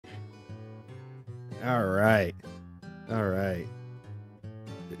All right. All right.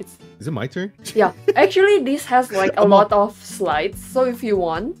 Is it my turn? Yeah. Actually, this has like a I'm lot of slides. So if you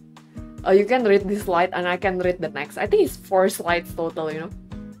want, you can read this slide and I can read the next. I think it's 4 slides total, you know.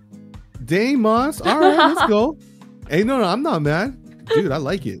 Dang, Moss. All right, let's go. Hey, no, I'm not mad. Dude, I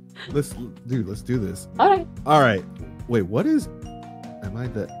like it. Let's do this. All right. Wait, what is... Am I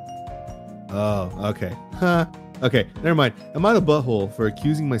the... Oh, okay. Huh. Okay, never mind. Am I the butthole for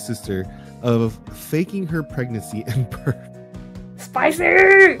accusing my sister of faking her pregnancy and birth?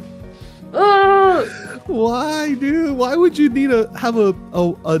 Spicy! Why, dude? Why would you need to have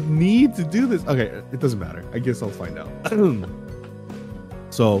a need to do this? Okay, it doesn't matter. I guess I'll find out.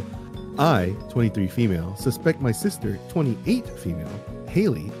 So, I, 23 female, suspect my sister, 28 female,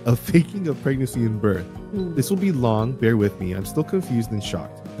 Haley, of faking a pregnancy and birth. This will be long. Bear with me. I'm still confused and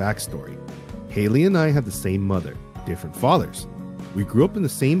shocked. Backstory. Haley and I have the same mother, different fathers. We grew up in the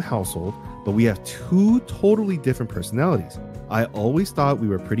same household, but we have 2 totally different personalities. I always thought we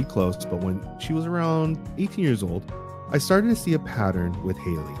were pretty close, but when she was around 18 years old, I started to see a pattern with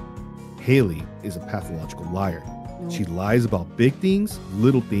Haley. Haley is a pathological liar. She lies about big things,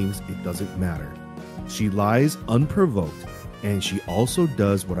 little things, it doesn't matter. She lies unprovoked, and she also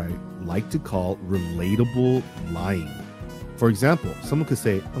does what I like to call relatable lying. For example, someone could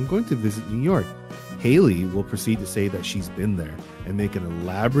say, I'm going to visit New York. Haley will proceed to say that she's been there and make an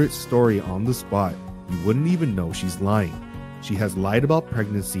elaborate story on the spot. You wouldn't even know she's lying. She has lied about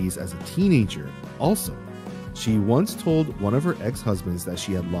pregnancies as a teenager also. She once told one of her ex-husbands that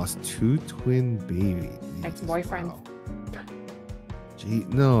she had lost 2 twin babies. Ex-boyfriend. Wow. Gee,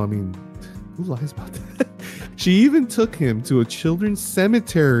 no, I mean, who lies about that? She even took him to a children's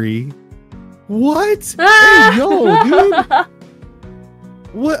cemetery. What? Hey, yo, dude.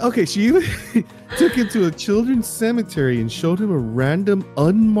 What? Okay, she even took him to a children's cemetery and showed him a random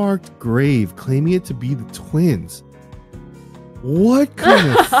unmarked grave, claiming it to be the twins. What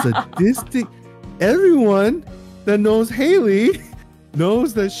kind of sadistic... Everyone that knows Haley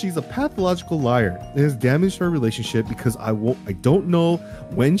knows that she's a pathological liar. It has damaged our relationship because I don't know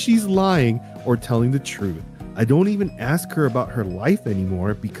when she's lying or telling the truth. I don't even ask her about her life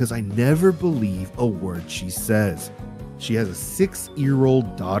anymore because I never believe a word she says. She has a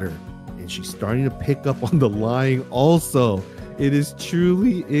 6-year-old daughter and she's starting to pick up on the lying also. It is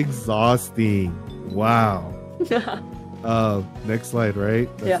truly exhausting. Wow. Next slide, right?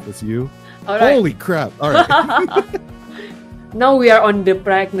 That's you. All right. Holy crap. All right. Now we are on the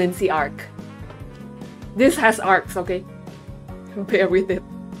pregnancy arc. This has arcs, okay? Bear with it.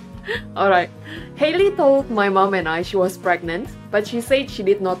 Alright. Haley told my mom and I she was pregnant, but she said she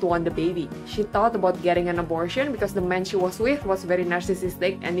did not want the baby. She thought about getting an abortion because the man she was with was very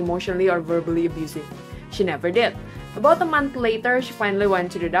narcissistic and emotionally or verbally abusive. She never did. About a month later, she finally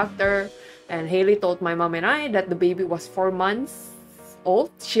went to the doctor, and Haley told my mom and I that the baby was 4 months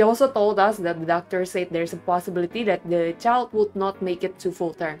old. She also told us that the doctor said there's a possibility that the child would not make it to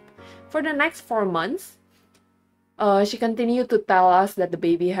full term. For the next 4 months, she continued to tell us that the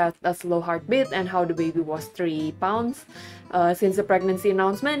baby had a slow heartbeat and how the baby was 3 pounds. Since the pregnancy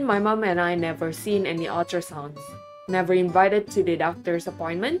announcement, my mom and I never seen any ultrasounds, never invited to the doctor's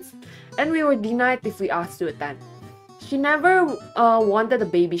appointments, and we were denied if we asked to attend. She never wanted a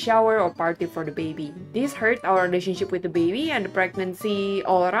baby shower or party for the baby. This hurt our relationship with the baby and the pregnancy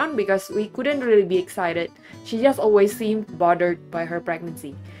all around because we couldn't really be excited. She just always seemed bothered by her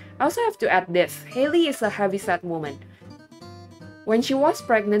pregnancy. I also have to add this, Haley is a heavyset woman. When she was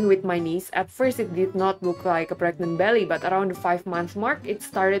pregnant with my niece, at first it did not look like a pregnant belly, but around the 5-month mark, it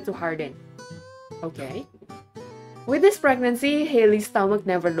started to harden. Okay. With this pregnancy, Haley's stomach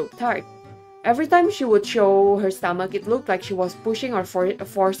never looked hard. Every time she would show her stomach, it looked like she was pushing or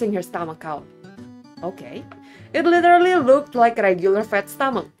forcing her stomach out. Okay. It literally looked like a regular fat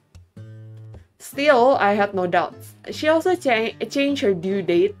stomach. Still, I had no doubts. She also changed her due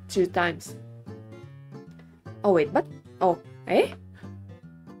date 2 times. Oh wait, but... Oh, eh?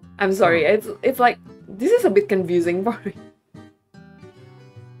 I'm sorry, it's like... This is a bit confusing for me.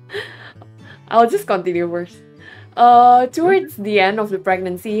 I'll just continue first. Towards the end of the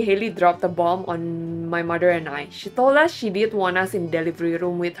pregnancy, Haley dropped a bomb on my mother and I. She told us she did want us in the delivery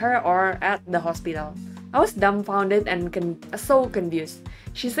room with her or at the hospital. I was dumbfounded and so confused.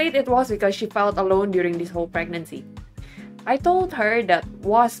 She said it was because she felt alone during this whole pregnancy. I told her that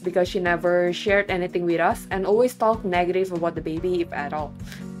was because she never shared anything with us and always talked negative about the baby, if at all.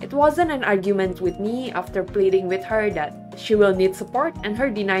 It wasn't an argument with me. After pleading with her that she will need support and her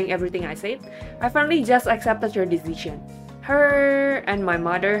denying everything I said, I finally just accepted her decision. Her and my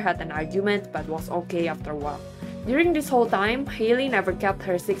mother had an argument but was okay after a while. During this whole time, Haley never kept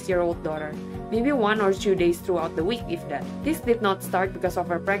her 6-year-old daughter. Maybe 1 or 2 days throughout the week, if that. This did not start because of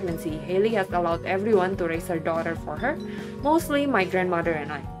her pregnancy. Haley has allowed everyone to raise her daughter for her, mostly my grandmother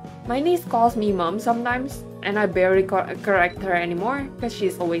and I. My niece calls me mom sometimes, and I barely correct her anymore because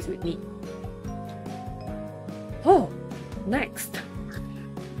she's always with me. Oh, next.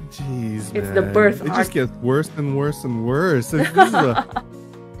 Jeez, It's man. the birth It arc. just gets worse and worse and worse.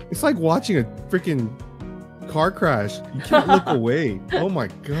 It's like watching a freaking car crash. You can't look away. Oh my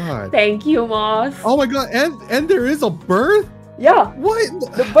god. Thank you, Moss. Oh my god. And there is a birth? Yeah, What?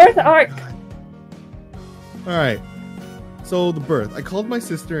 the birth arc. All right. So the birth. I called my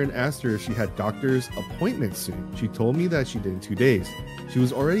sister and asked her if she had doctor's appointments soon. She told me that she did in 2 days. She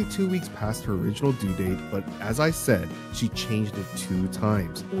was already 2 weeks past her original due date, but as I said, she changed it 2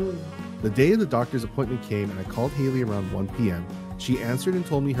 times. The day of the doctor's appointment came and I called Haley around 1 p.m. She answered and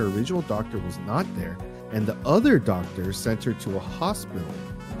told me her original doctor was not there and the other doctor sent her to a hospital.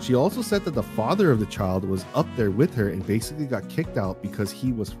 She also said that the father of the child was up there with her and basically got kicked out because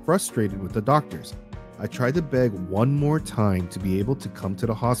he was frustrated with the doctors. I tried to beg one more time to be able to come to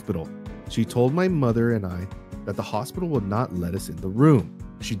the hospital. She told my mother and I that the hospital would not let us in the room.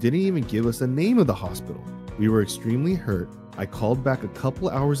 She didn't even give us the name of the hospital. We were extremely hurt. I called back a couple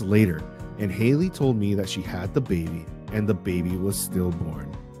hours later and Haley told me that she had the baby and the baby was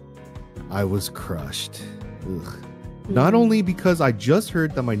stillborn. I was crushed. Ugh. Not only because I just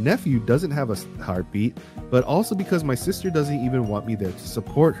heard that my nephew doesn't have a heartbeat, but also because my sister doesn't even want me there to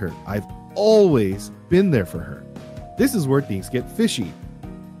support her. I've always been there for her. This is where things get fishy.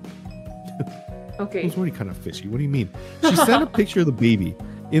 Okay. It was already kind of fishy. What do you mean? She sent a picture of the baby.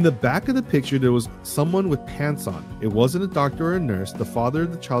 In the back of the picture, there was someone with pants on. It wasn't a doctor or a nurse. The father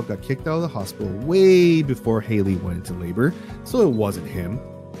of the child got kicked out of the hospital way before Haley went into labor, so it wasn't him.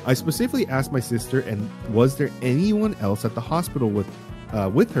 I specifically asked my sister, and was there anyone else at the hospital with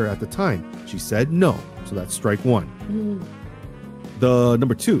her at the time? She said no, so that's strike one. The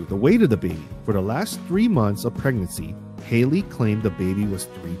number 2, the weight of the baby. For the last 3 months of pregnancy, Haley claimed the baby was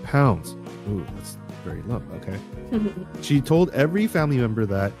 3 pounds. Ooh, that's very low. Okay. She told every family member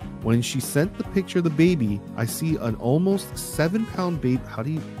that when she sent the picture of the baby, I see an almost 7-pound baby. How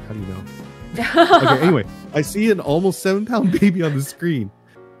do you know? Okay, anyway, I see an almost 7-pound baby on the screen.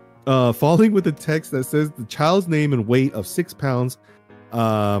 Following with a text that says the child's name and weight of 6 pounds.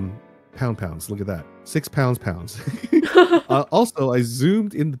 Pounds. Look at that. 6 pounds. Also, I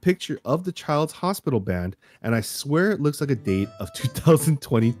zoomed in the picture of the child's hospital band, and I swear it looks like a date of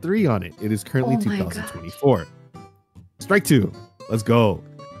 2023 on it. It is currently 2024. Strike 2. Let's go.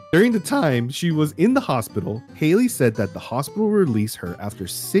 During the time she was in the hospital, Haley said that the hospital would release her after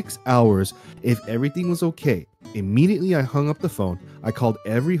 6 hours if everything was okay. Immediately, I hung up the phone. I called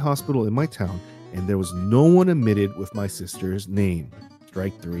every hospital in my town, and there was no one admitted with my sister's name.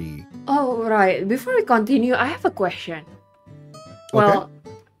 Strike 3. Oh, right. Before we continue, I have a question. Well,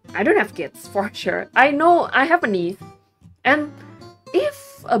 Okay. I don't have kids, for sure. I know I have a niece. And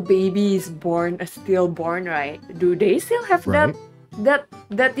if a baby is born, a stillborn, right? Do they still have Right.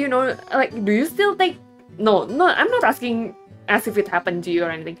 that you know, like, do you still take... No, I'm not asking as if it happened to you or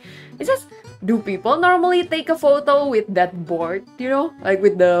anything. It's just, do people normally take a photo with that board, you know? Like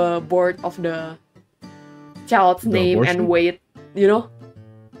with the board of the child's The name abortion? and weight, you know?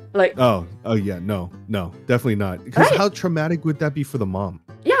 Like, Oh yeah, no, definitely not. Because Right. how traumatic would that be for the mom?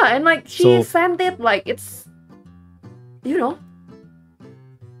 yeah, and like she So- sent it like it's, you know,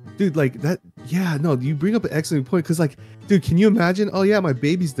 Dude, like that. Yeah, no, you bring up an excellent point. Because, like, dude, can you imagine? Oh yeah, my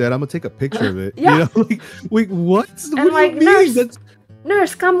baby's dead. I'm gonna take a picture of it. Yeah. You know, like, wait, what? What do like, you mean? nurse- That's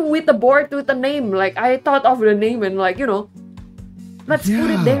nurse, come with the board with the name. Like I thought of the name and like, you know, let's put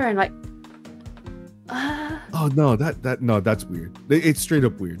Yeah. it there and like, oh no, that's weird. It's straight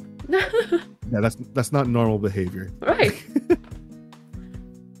up weird. Yeah, that's not normal behavior. right.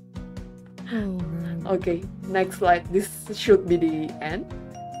 Oh man. Okay, next slide. This should be the end.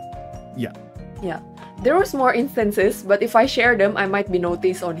 Yeah. Yeah. There was more instances, but if I share them, I might be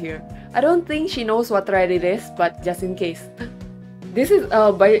noticed on here. I don't think she knows what Reddit is, but just in case. This is,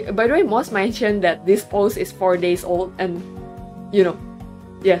 by the way, Moss mentioned that this post is 4 days old and, you know,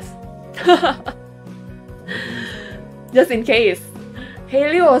 yes. Just in case.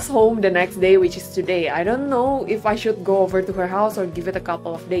 Haley was home the next day, which is today. I don't know if I should go over to her house or give it a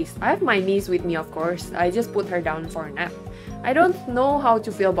couple of days. I have my niece with me, of course. I just put her down for a nap. I don't know how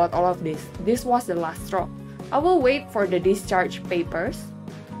to feel about all of this. This was the last straw. I will wait for the discharge papers.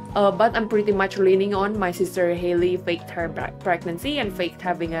 But I'm pretty much leaning on my sister Haley faked her pregnancy and faked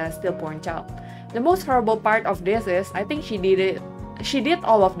having a stillborn child. The most horrible part of this is I think she did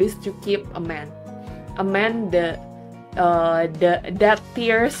all of this to keep a man. A man that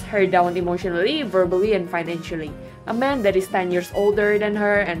tears her down emotionally, verbally, and financially. A man that is 10 years older than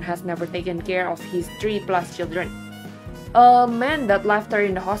her and has never taken care of his 3+ children. A man that left her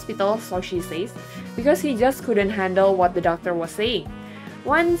in the hospital, so she says, because he just couldn't handle what the doctor was saying.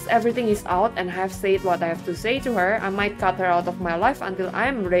 Once everything is out and I have said what I have to say to her, I might cut her out of my life until I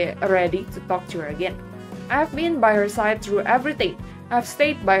am ready to talk to her again. I have been by her side through everything. I have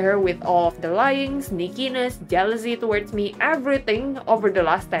stayed by her with all of the lying, sneakiness, jealousy towards me, everything over the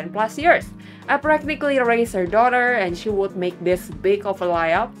last 10+ years. I practically raised her daughter and she would make this big of a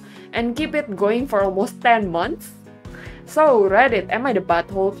lie up and keep it going for almost 10 months. So Reddit, am I the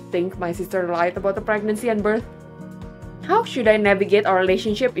butthole to think my sister lied about the pregnancy and birth? How should I navigate our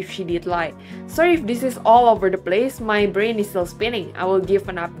relationship if she did lie? Sorry if this is all over the place, my brain is still spinning. I will give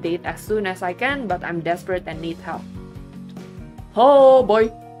an update as soon as I can, but I'm desperate and need help. Oh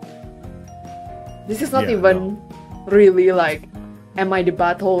boy. This is not really like, am I the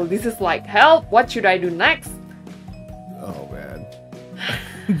butthole? This is like, help, what should I do next? Oh man.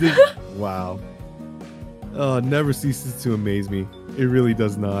 Wow. Oh, it never ceases to amaze me. It really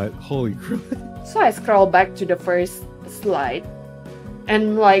does not. Holy crap. So I scroll back to the first slide.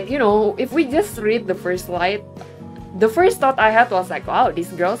 And like, you know, if we just read the first slide, the first thought I had was like, wow, this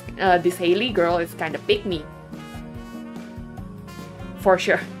Hailey girl is kind of pick me. For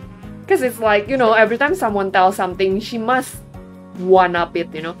sure. Because it's like, you know, every time someone tells something, she must one-up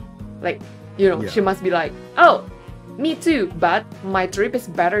it, you know? Like, you know, she must be like, oh, me too, but my trip is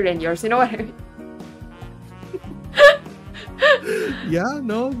better than yours, you know what I mean? Yeah.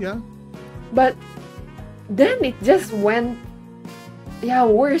 But then it just went,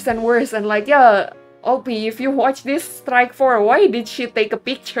 worse and worse. And like, OP, if you watch this Strike 4, why did she take a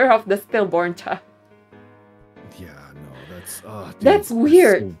picture of the stillborn child? Yeah, no, that's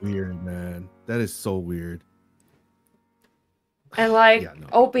weird. That's so weird, man. That is so weird. And like,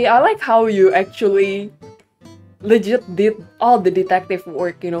 OP, I like how you actually legit did all the detective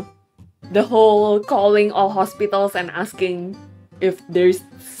work, you know? The whole calling all hospitals and asking if there's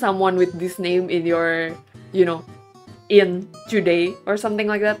someone with this name in your, you know, in today or something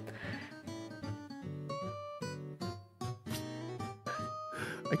like that.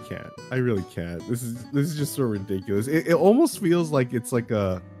 I can't. I really can't. This is just so ridiculous. It almost feels like it's like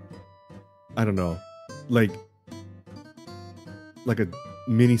a, I don't know, like a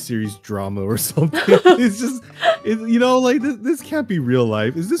mini-series drama or something. It's just, you know, like this can't be real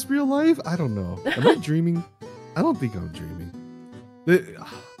life. Is this real life? I don't know. Am I dreaming? I don't think I'm dreaming.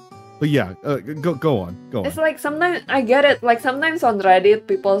 But yeah, go on. It's like sometimes I get it. Like sometimes on Reddit,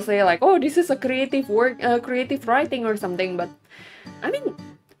 people say like, "Oh, this is a creative work, creative writing or something." But I mean,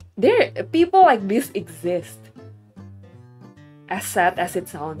 people like this exist. As sad as it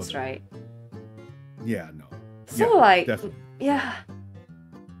sounds, right? Yeah, no. So like, definitely. Yeah.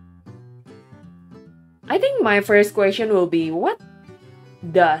 I think my first question will be, what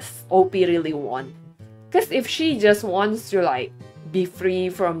does OP really want? Because if she just wants to like be free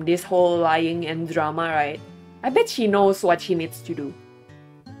from this whole lying and drama, right? I bet she knows what she needs to do.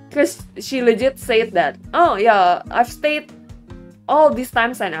 Because she legit said that, oh yeah, I've stayed all these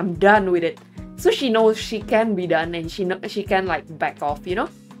times and I'm done with it. So she knows she can be done and she can like back off, you know?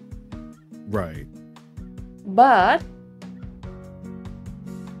 Right. But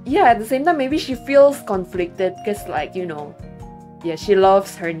yeah, at the same time, maybe she feels conflicted because, like, you know, yeah, she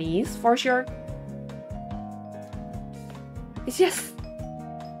loves her niece for sure. It's just,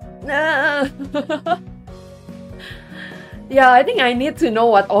 yeah, I think I need to know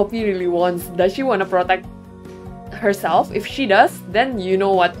what OP really wants. Does she want to protect herself? If she does, then you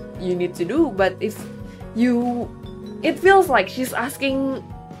know what you need to do. But if it feels like she's asking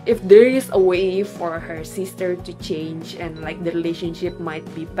if there is a way for her sister to change and like the relationship might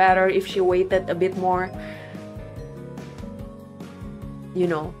be better if she waited a bit more, you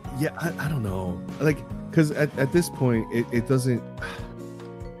know. Yeah, I don't know, like, because at this point it doesn't,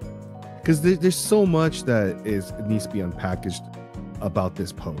 because there's so much that needs to be unpackaged about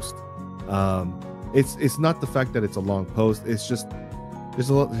this post. It's not the fact that it's a long post, it's just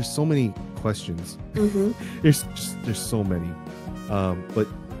there's so many questions. there's so many, but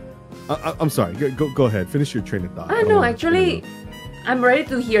I'm sorry. Go ahead. Finish your train of thought. No, actually, I'm ready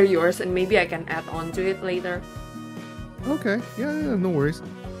to hear yours, and maybe I can add on to it later. Okay. Yeah. No worries.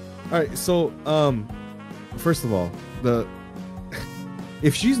 All right. So, first of all,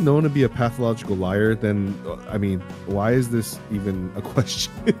 if she's known to be a pathological liar, then I mean, why is this even a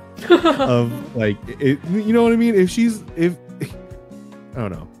question? Of like, you know what I mean? If I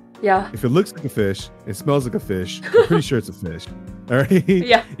don't know. Yeah. If it looks like a fish, it smells like a fish, I'm pretty sure it's a fish. All right.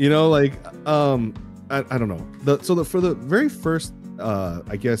 Yeah. You know, like, I don't know. For the very first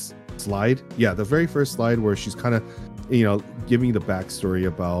I guess slide, the very first slide where she's kind of, you know, giving the backstory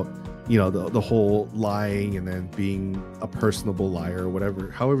about, you know, the whole lying and then being a personable liar or whatever,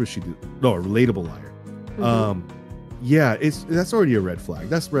 however she did, no, a relatable liar. That's already a red flag.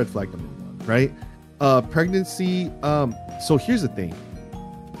 That's red flag number 1, right? Pregnancy. So here's the thing,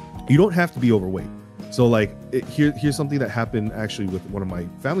 you don't have to be overweight. So like here's something that happened actually with one of my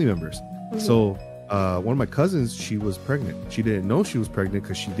family members. So one of my cousins, she was pregnant. She didn't know she was pregnant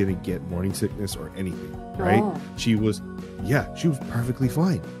because she didn't get morning sickness or anything, right? She was perfectly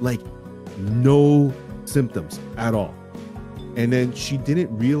fine, like no symptoms at all. And then she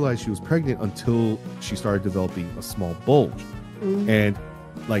didn't realize she was pregnant until she started developing a small bulge. And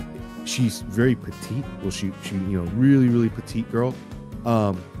like, she's very petite. Well, she you know, really petite girl.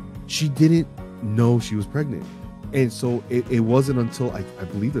 She didn't know she was pregnant. And so it wasn't until I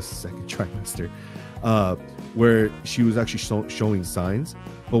believe the second trimester where she was actually showing signs.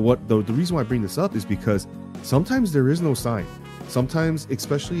 But what the reason why I bring this up is because sometimes there is no sign. Sometimes,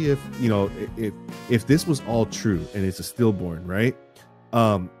 especially if, you know, if this was all true and it's a stillborn, right?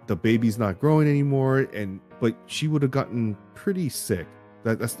 The baby's not growing anymore, but she would have gotten pretty sick.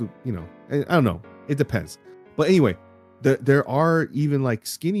 That's the, you know, I don't know. It depends. But anyway, there are even like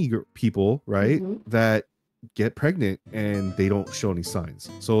skinny people, right, that get pregnant and they don't show any signs.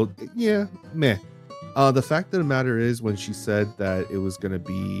 So yeah, meh. The fact of the matter is, when she said that it was going to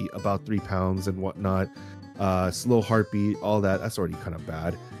be about 3 pounds and whatnot, slow heartbeat, all that's already kind of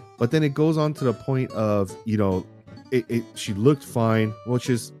bad. But then it goes on to the point of, you know, she looked fine, which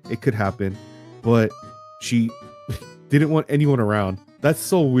is, it could happen, but she didn't want anyone around. That's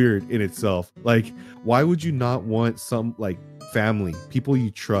so weird in itself. Like, why would you not want some like family, people you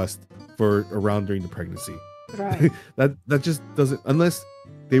trust, for around during the pregnancy? Right. that just doesn't, unless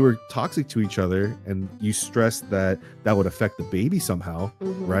they were toxic to each other and you stressed that would affect the baby somehow,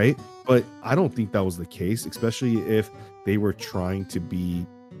 right? But I don't think that was the case, especially if they were trying to be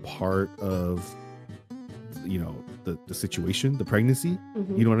part of, you know, the situation, the pregnancy.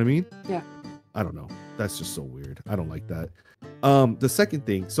 You know what I mean? Yeah. I don't know. That's just so weird. I don't like that. The second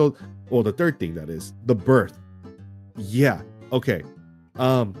thing, the third thing, that is the birth. Yeah. Okay.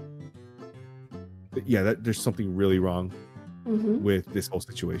 There's something really wrong with this whole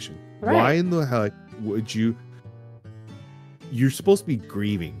situation. Right. Why in the heck would you're supposed to be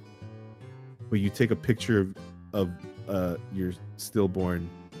grieving, but you take a picture of your stillborn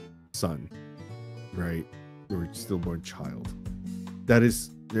son, right? Or stillborn child.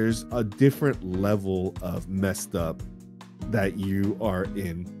 There's a different level of messed up that you are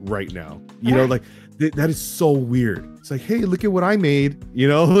in right now. You know, like that is so weird. It's like, hey, look at what I made, you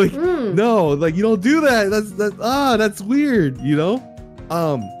know, like no, like you don't do that. That's weird, you know?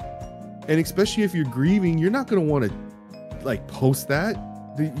 And especially if you're grieving, you're not gonna want to like post that.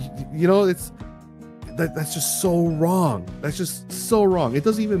 You know, that's just so wrong. That's just so wrong. It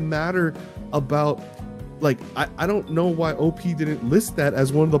doesn't even matter about, like, I don't know why OP didn't list that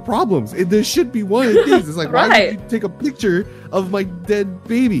as one of the problems. There should be one of the things. It's like, why would you take a picture of my dead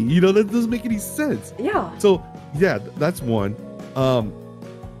baby? You know, that doesn't make any sense. Yeah. So yeah, that's one.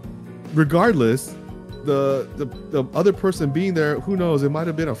 Regardless, the other person being there, who knows? It might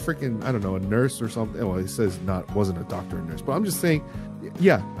have been a freaking, I don't know, a nurse or something. Well, it says wasn't a doctor or nurse, but I'm just saying,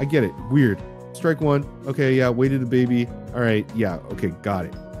 yeah, I get it. Weird. Strike one. Okay, yeah, weighted the baby. All right, yeah, okay, got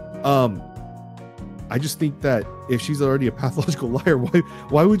it. I just think that if she's already a pathological liar,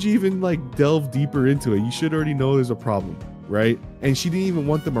 why would you even like delve deeper into it? You should already know there's a problem, right? And she didn't even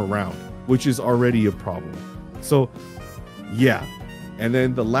want them around, which is already a problem. So yeah. And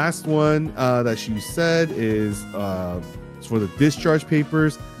then the last one that she said is for the discharge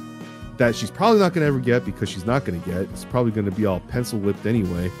papers that she's probably not going to ever get, because she's not going to get. It's probably going to be all pencil whipped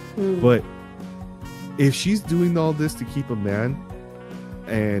anyway. But if she's doing all this to keep a man,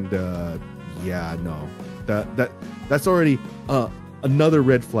 and yeah, no, that's already another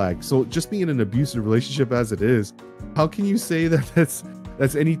red flag. So just being in an abusive relationship as it is, how can you say that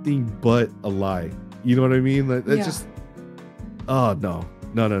that's anything but a lie? You know what I mean? That's just, oh no.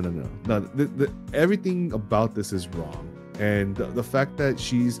 Everything about this is wrong. And the fact that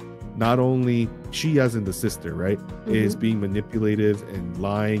she's not only, she as in the sister, right, is being manipulative and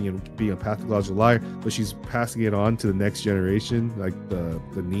lying and being a pathological liar, but she's passing it on to the next generation, like the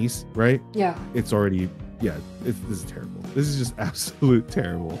niece, right? Yeah. It's already, yeah, this is terrible. This is just absolute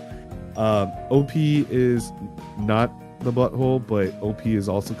terrible. OP is not the butthole, but OP is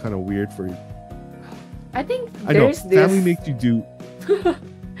also kind of weird for, I think there's this family makes you do.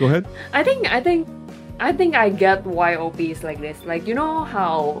 Go ahead. I think I get why OP is like this. Like, you know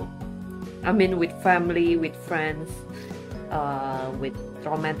how I mean, with family, with friends, with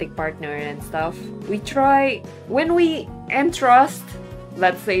romantic partner and stuff. We try, when we entrust,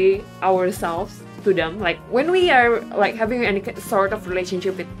 let's say, ourselves to them, like when we are like having any sort of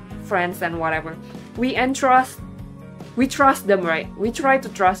relationship with friends and whatever, we trust them, right? We try to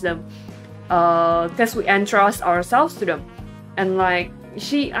trust them, because we entrust ourselves to them. And like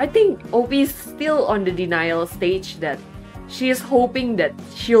I think OP is still on the denial stage, that she is hoping that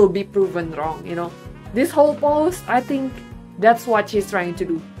she'll be proven wrong, you know. This whole post, I think that's what she's trying to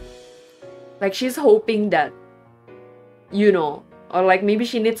do. Like she's hoping that, you know, or like maybe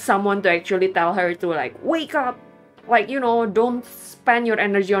she needs someone to actually tell her to like, wake up, like, you know, don't spend your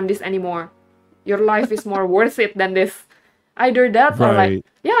energy on this anymore. Your life is more worth it than this. Either that or like,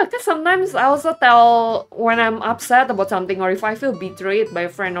 yeah, because sometimes I also tell when I'm upset about something, or if I feel betrayed by a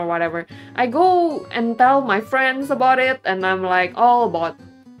friend or whatever, I go and tell my friends about it, and I'm like all about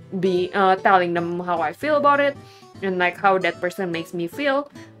telling them how I feel about it and like how that person makes me feel.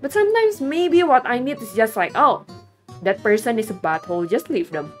 But sometimes maybe what I need is just like, oh, that person is a butthole, just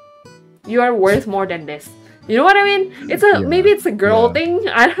leave them. You are worth more than this. You know what I mean? It's a maybe it's a girl thing.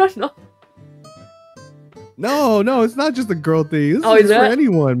 I don't know. No, it's not just a girl thing. This is for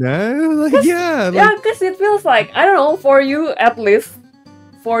anyone, man. Like, yeah, because it feels like, I don't know, for you at least,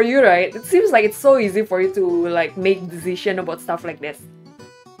 for you, right? It seems like it's so easy for you to like make decision about stuff like this.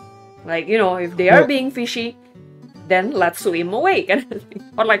 Like, you know, if they are being fishy, then let's swim away,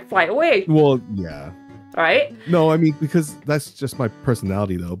 or like fly away. Well, yeah. Right? No, I mean, because that's just my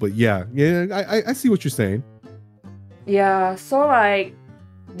personality, though. But yeah, I see what you're saying. Yeah, so like,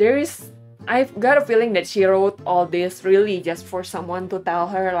 I've got a feeling that she wrote all this really just for someone to tell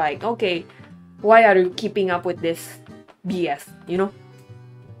her like, okay, why are you keeping up with this BS, you know?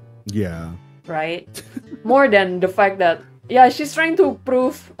 Yeah. Right? More than the fact that, yeah, she's trying to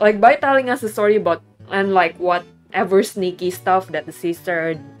prove, like, by telling us a story about, and like whatever sneaky stuff that the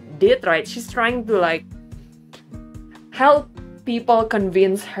sister did, right? She's trying to like help people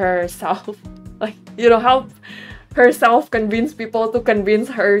convince herself, like, you know, help herself convince people to convince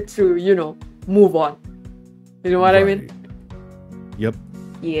her to, you know, move on. You know what I mean? Yep.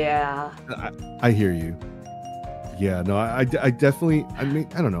 Yeah. I hear you. Yeah, no, I definitely, I mean,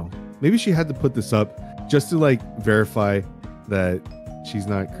 I don't know. Maybe she had to put this up just to like verify that she's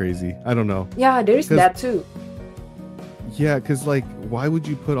not crazy. I don't know. Yeah, there's that too. Yeah, because like, why would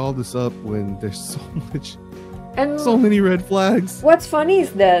you put all this up when there's so many red flags? What's funny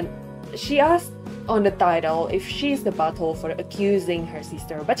is that she asked on the title if she's the butthole for accusing her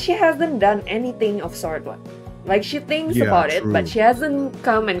sister, but she hasn't done anything of sort. Like, she thinks about it, but she hasn't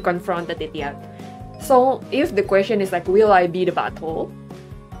come and confronted it yet. So if the question is like, will I be the butthole,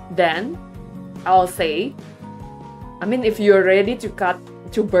 then I'll say, I mean, if you're ready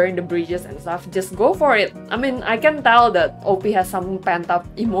to burn the bridges and stuff, just go for it. I mean, I can tell that OP has some pent-up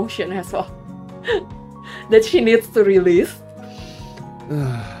emotion as well that she needs to release.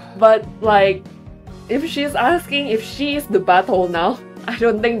 But like, if she's asking if she is the butthole now, I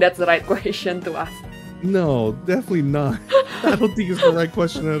don't think that's the right question to ask. No, definitely not. I don't think it's the right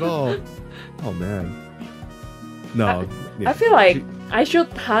question at all. Oh man. No. I feel like I should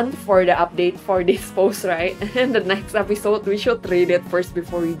hunt for the update for this post, right? And the next episode, we should read it first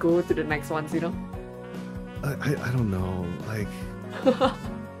before we go to the next ones, you know? I don't know. Like,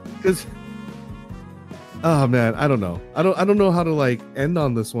 because... Oh man, I don't know. I don't know how to like end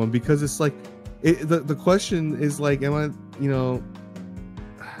on this one, because it's like the question is like, am I, you know,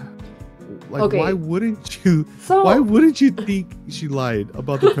 like, why wouldn't you think she lied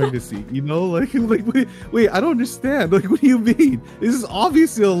about the pregnancy? You know, like wait, I don't understand. Like, what do you mean? This is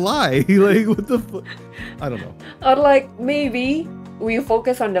obviously a lie. Like, what the fuck? I don't know. Or like, maybe we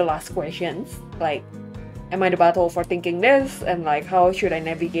focus on the last questions, like, am I the butthole for thinking this, and like, how should I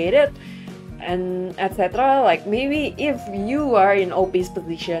navigate it, and etc. Like, maybe if you are in OP's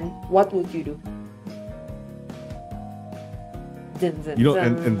position, what would you do? You know,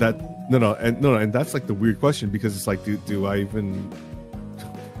 and that and that's like the weird question, because it's like, do I even?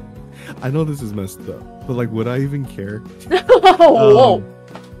 I know this is messed up, but like, would I even care? Whoa.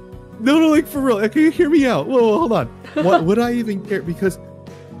 No, like, for real. Okay, hear me out. Whoa, hold on. What would I even care? Because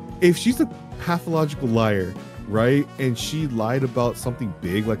if she's a pathological liar, right, and she lied about something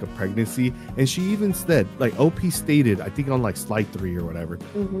big like a pregnancy, and she even said, like, OP stated, I think on like slide 3 or whatever,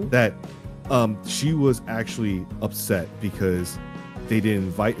 that she was actually upset because they didn't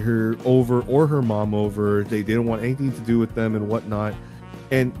invite her over or her mom over. They didn't want anything to do with them and whatnot.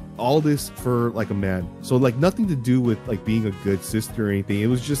 And all this for like a man. So like, nothing to do with like being a good sister or anything. It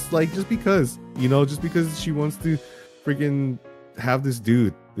was just like, just because, you know, just because she wants to freaking have this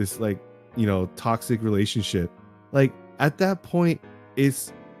dude, this like toxic relationship, like at that point,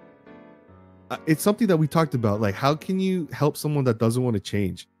 it's something that we talked about. Like, how can you help someone that doesn't want to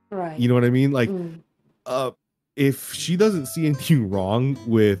change? Right. You know what I mean? Like, if she doesn't see anything wrong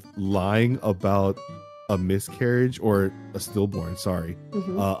with lying about a miscarriage or a stillborn,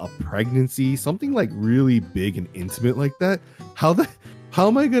 a pregnancy, something like really big and intimate like that, how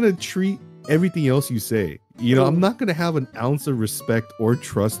am I gonna treat everything else you say? I'm not gonna have an ounce of respect or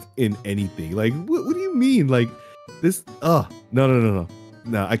trust in anything. Like, what do you mean? Like this? No,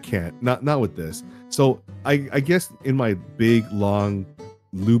 I can't. Not with this. So I guess in my big long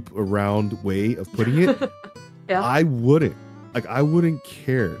loop around way of putting it, yeah. I wouldn't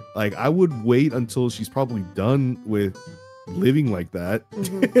care. Like, I would wait until she's probably done with living like that,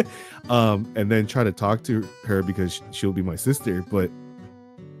 and then try to talk to her because she'll be my sister. But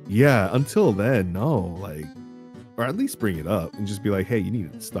yeah, until then, no. Like, or at least bring it up and just be like, hey, you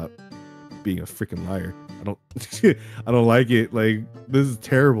need to stop being a freaking liar. I don't like it. Like, this is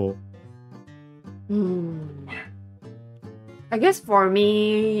terrible. I guess for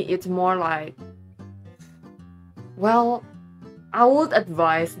me, it's more like, well, I would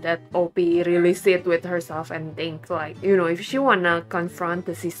advise that OP really sit with herself and think, like, if she wanna confront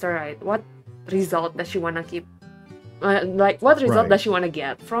the sister, right, what result does she wanna keep? What result does she wanna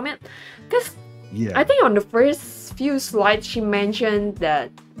get from it? Because I think on the first few slides she mentioned that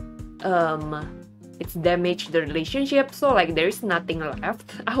it's damaged the relationship, so like there is nothing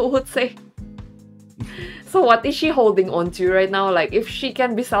left, I would say. So what is she holding on to right now? Like, if she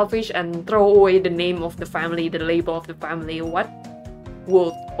can be selfish and throw away the name of the family, the label of the family, what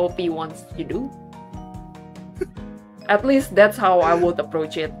would OP wants to do? At least that's how I would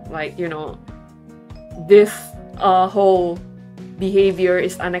approach it. Like, this whole behavior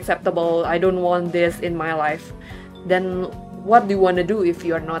is unacceptable. I don't want this in my life. Then what do you want to do if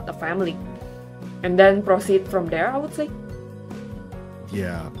you're not a family? And then proceed from there, I would say.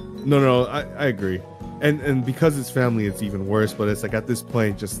 Yeah. No, I agree. And because it's family, it's even worse. But it's like, at this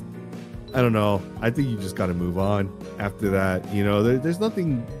point, just, I don't know. I think you just got to move on after that. There's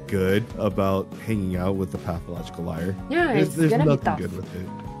nothing good about hanging out with a pathological liar. Yeah, there's gonna nothing be tough. good with it.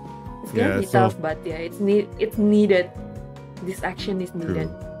 It's gonna be tough, but yeah, it's needed. This action is needed.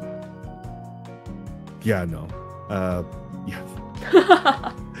 True. Yeah, no. Yeah.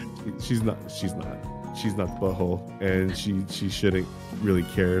 She's not the butthole, and she shouldn't really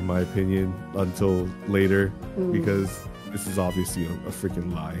care, in my opinion, until later, because this is obviously a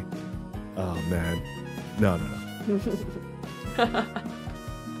freaking lie. Oh man, no.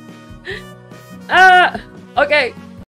 Okay,